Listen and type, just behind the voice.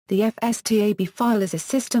The fstab file is a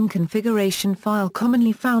system configuration file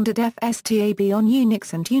commonly found at fstab on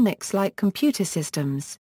Unix and Unix-like computer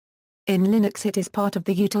systems. In Linux it is part of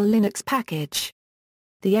the util-linux package.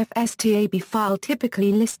 The fstab file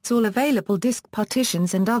typically lists all available disk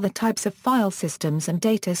partitions and other types of file systems and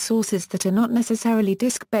data sources that are not necessarily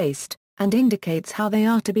disk-based, and indicates how they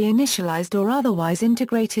are to be initialized or otherwise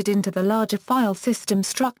integrated into the larger file system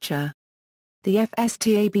structure. The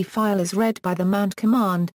fstab file is read by the mount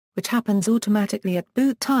command, which happens automatically at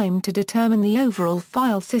boot time to determine the overall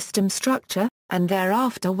file system structure, and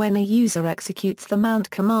thereafter when a user executes the mount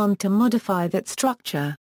command to modify that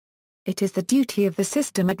structure. It is the duty of the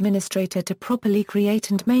system administrator to properly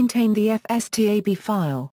create and maintain the fstab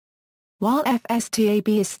file. While fstab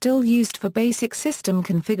is still used for basic system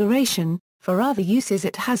configuration, for other uses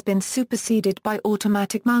it has been superseded by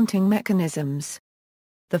automatic mounting mechanisms.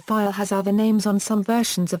 The file has other names on some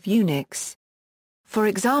versions of Unix. For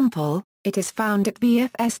example, it is found at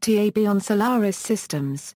vfstab on Solaris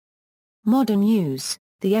systems. Modern use: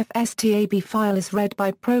 the fstab file is read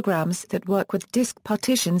by programs that work with disk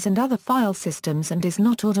partitions and other file systems and is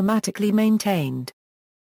not automatically maintained.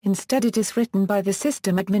 Instead it is written by the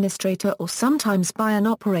system administrator or sometimes by an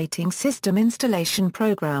operating system installation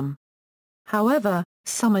program. However,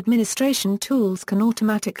 some administration tools can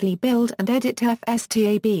automatically build and edit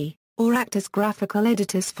fstab, or act as graphical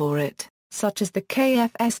editors for it, such as the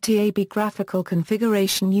kfstab graphical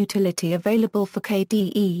configuration utility available for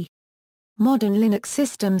KDE. Modern Linux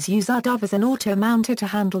systems use UDUV as an auto-mounter to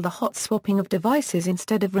handle the hot swapping of devices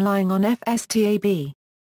instead of relying on fstab.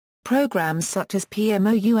 Programs such as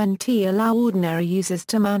PMOUNT allow ordinary users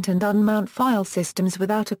to mount and unmount file systems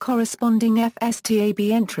without a corresponding fstab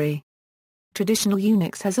entry. Traditional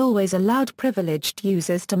Unix has always allowed privileged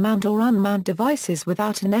users to mount or unmount devices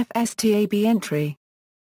without an fstab entry.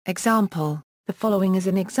 Example: the following is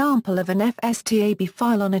an example of an fstab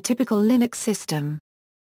file on a typical Linux system.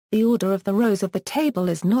 The order of the rows of the table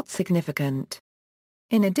is not significant.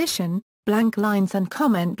 In addition, blank lines and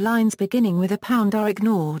comment lines beginning with a pound are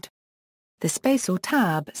ignored. The space or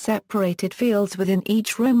tab-separated fields within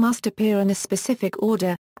each row must appear in a specific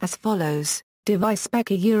order, as follows: device spec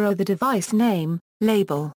the device name,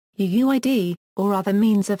 label, UUID, or other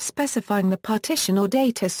means of specifying the partition or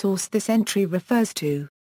data source this entry refers to.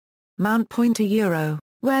 Mount pointer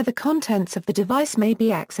where the contents of the device may be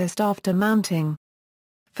accessed after mounting.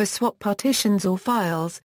 For swap partitions or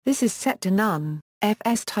files, this is set to none.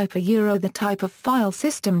 Fs type the type of file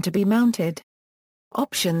system to be mounted.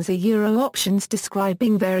 Options options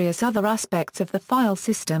describing various other aspects of the file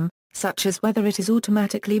system, such as whether it is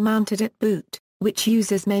automatically mounted at boot, which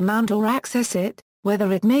users may mount or access it,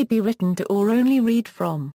 whether it may be written to or only read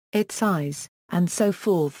from, its size, and so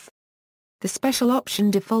forth. The special option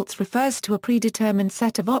defaults refers to a predetermined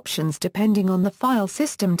set of options depending on the file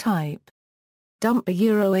system type. Dump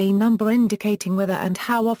a number indicating whether and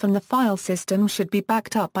how often the file system should be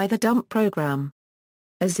backed up by the dump program.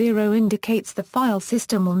 A 0 indicates the file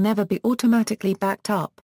system will never be automatically backed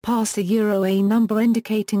up. Pass a number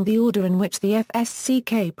indicating the order in which the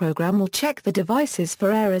FSCK program will check the devices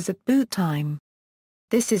for errors at boot time.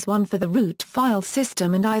 This is 1 for the root file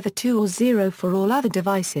system and either 2 or 0 for all other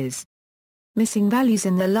devices. Missing values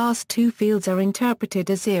in the last two fields are interpreted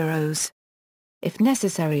as zeros. If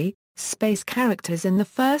necessary, space characters in the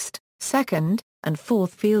first, second, and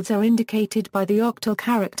fourth fields are indicated by the octal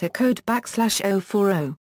character code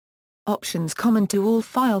 \040. Options common to all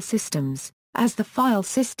file systems, as the file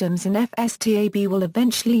systems in FSTAB will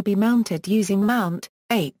eventually be mounted using mount.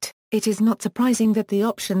 8. It is not surprising that the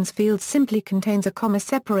options field simply contains a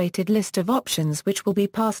comma-separated list of options which will be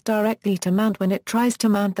passed directly to mount when it tries to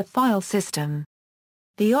mount the file system.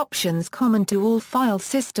 The options common to all file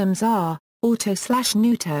systems are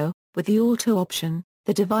auto/nuto. With the auto option,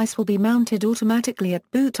 the device will be mounted automatically at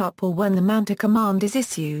boot up or when the mounter command is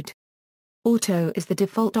issued. Auto is the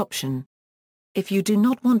default option. If you do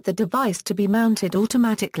not want the device to be mounted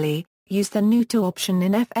automatically, use the nuto option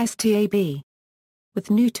in FSTAB. With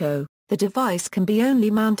nuto, the device can be only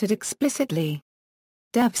mounted explicitly.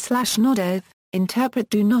 dev/nodev, interpret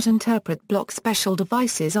do not interpret block special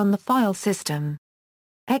devices on the file system.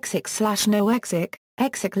 exec/noexec,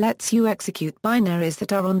 exec lets you execute binaries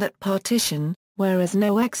that are on that partition, whereas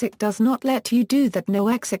noexec does not let you do that.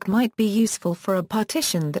 Noexec might be useful for a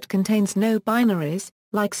partition that contains no binaries,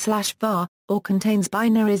 like /var, or contains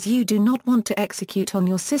binaries you do not want to execute on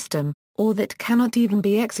your system, or that cannot even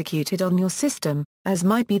be executed on your system, as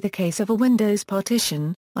might be the case of a Windows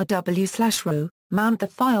partition. rw/row, mount the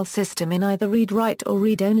file system in either read-write or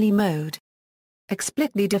read-only mode.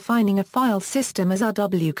 Explicitly defining a file system as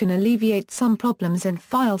RW can alleviate some problems in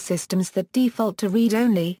file systems that default to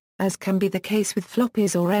read-only, as can be the case with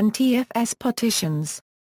floppies or NTFS partitions.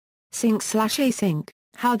 Sync/async,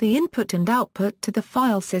 how the input and output to the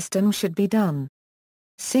file system should be done.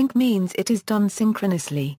 Sync means it is done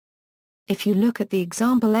synchronously. If you look at the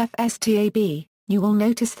example Fstab, you will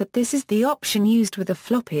notice that this is the option used with a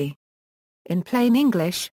floppy. In plain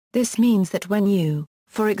English, this means that when you,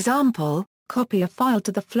 for example, copy a file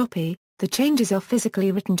to the floppy, the changes are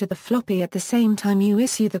physically written to the floppy at the same time you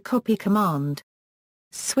issue the copy command.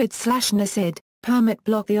 SWID/NASID, permit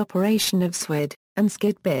block the operation of SWID and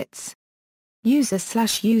SCID bits.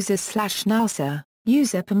 User/users/nasa,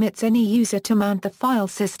 user permits any user to mount the file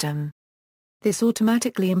system. This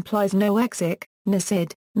automatically implies no exec,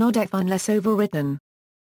 NASID, nodef unless overridden.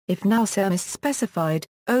 If nasa is specified,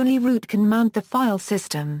 only root can mount the file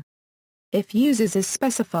system. If users is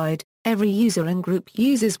specified, every user and group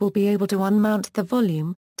users will be able to unmount the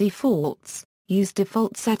volume. Defaults, use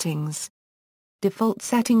default settings. Default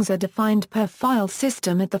settings are defined per file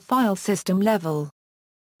system at the file system level.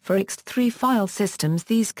 For ext3 file systems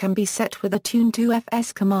these can be set with a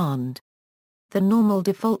tune2fs command. The normal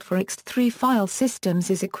default for ext3 file systems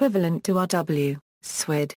is equivalent to RW,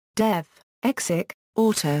 SWID, dev, exec,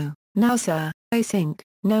 auto, nasa, async,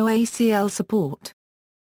 no ACL support.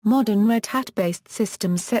 Modern Red Hat-based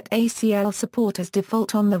systems set ACL support as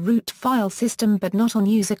default on the root file system but not on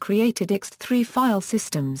user-created ext3 file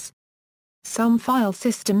systems. Some file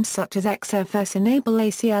systems such as XFS enable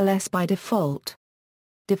ACLS by default.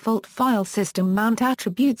 Default file system mount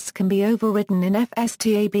attributes can be overridden in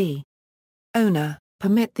Fstab. Owner,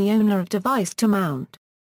 permit the owner of device to mount.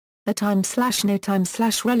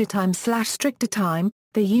 atime/notime/relatime/strictor-time,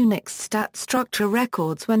 the Unix stat structure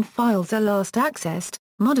records when files are last accessed,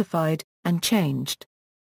 modified, and changed.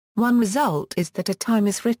 One result is that a time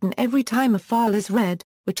is written every time a file is read,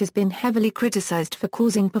 which has been heavily criticized for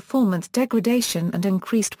causing performance degradation and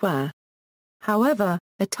increased wear. However,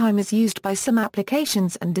 a time is used by some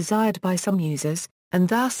applications and desired by some users, and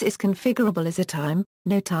thus is configurable as a time,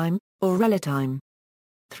 no time, or relatime.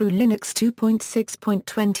 Through Linux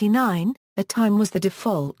 2.6.29, a time was the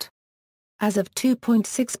default. As of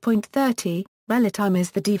 2.6.30, relatime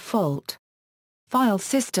is the default. File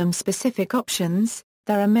system-specific options.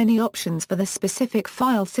 There are many options for the specific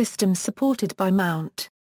file systems supported by mount.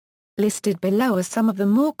 Listed below are some of the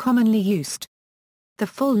more commonly used. The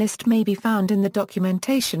full list may be found in the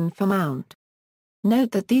documentation for mount.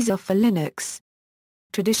 Note that these are for Linux.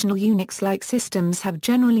 Traditional Unix-like systems have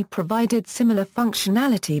generally provided similar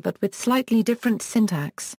functionality but with slightly different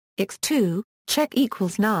syntax. X2, check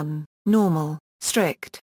equals none, normal,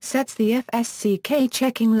 strict, sets the FSCK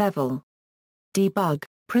checking level. Debug,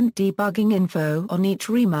 print debugging info on each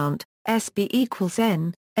remount, SB equals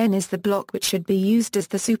N, N is the block which should be used as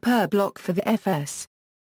the super block for the FS.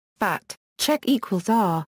 FAT, check equals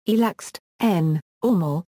R, elexed, N,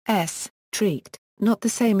 ORML, S, treat, not the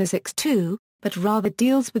same as X2, but rather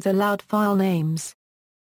deals with allowed file names.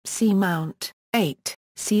 CMount, 8,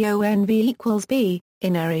 CONV equals B,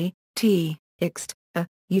 inary, T, ext, A,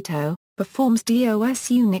 uto, performs DOS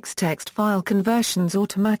Unix text file conversions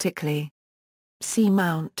automatically.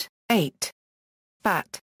 CMount, 8.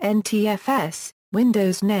 FAT, NTFS,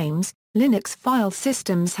 Windows names. Linux file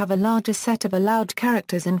systems have a larger set of allowed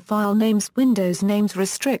characters in file names. Windows names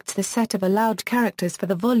restricts the set of allowed characters for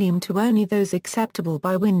the volume to only those acceptable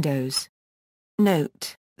by Windows.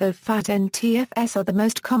 Note, though FAT NTFS are the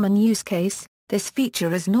most common use case, this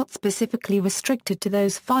feature is not specifically restricted to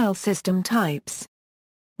those file system types.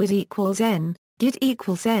 With equals N, git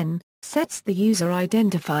equals N, sets the user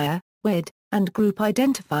identifier, WID, and group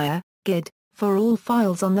identifier, GID, for all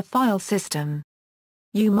files on the file system.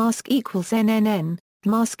 umask equals NNN,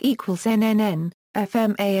 mask equals NNN,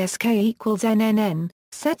 fmask equals NNN,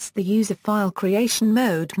 sets the user file creation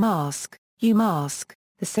mode mask, umask,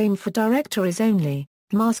 the same for directories only,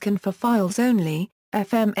 mask and for files only,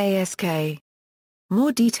 fmask.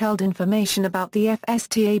 More detailed information about the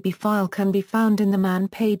Fstab file can be found in the man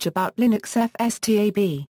page about Linux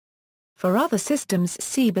Fstab. For other systems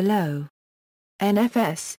see below.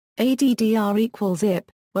 NFS, ADDR equals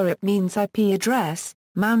IP, where IP means IP address,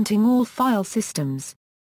 mounting all file systems.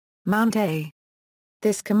 Mount A.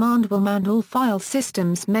 This command will mount all file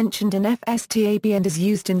systems mentioned in Fstab and is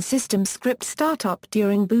used in system script startup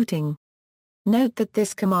during booting. Note that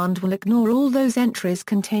this command will ignore all those entries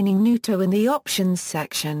containing nuto in the options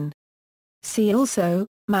section. See also,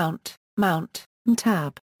 mount,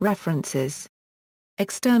 tab, references.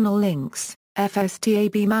 External links.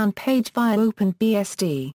 Fstab man page via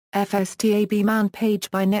OpenBSD, Fstab man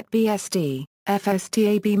page by NetBSD.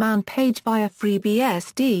 FSTAB man page via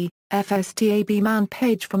FreeBSD, FSTAB man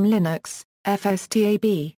page from Linux,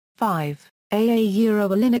 FSTAB, 5, AA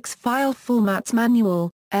Linux file formats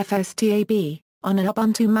manual, FSTAB, on an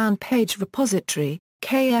Ubuntu man page repository,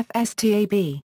 KFSTAB.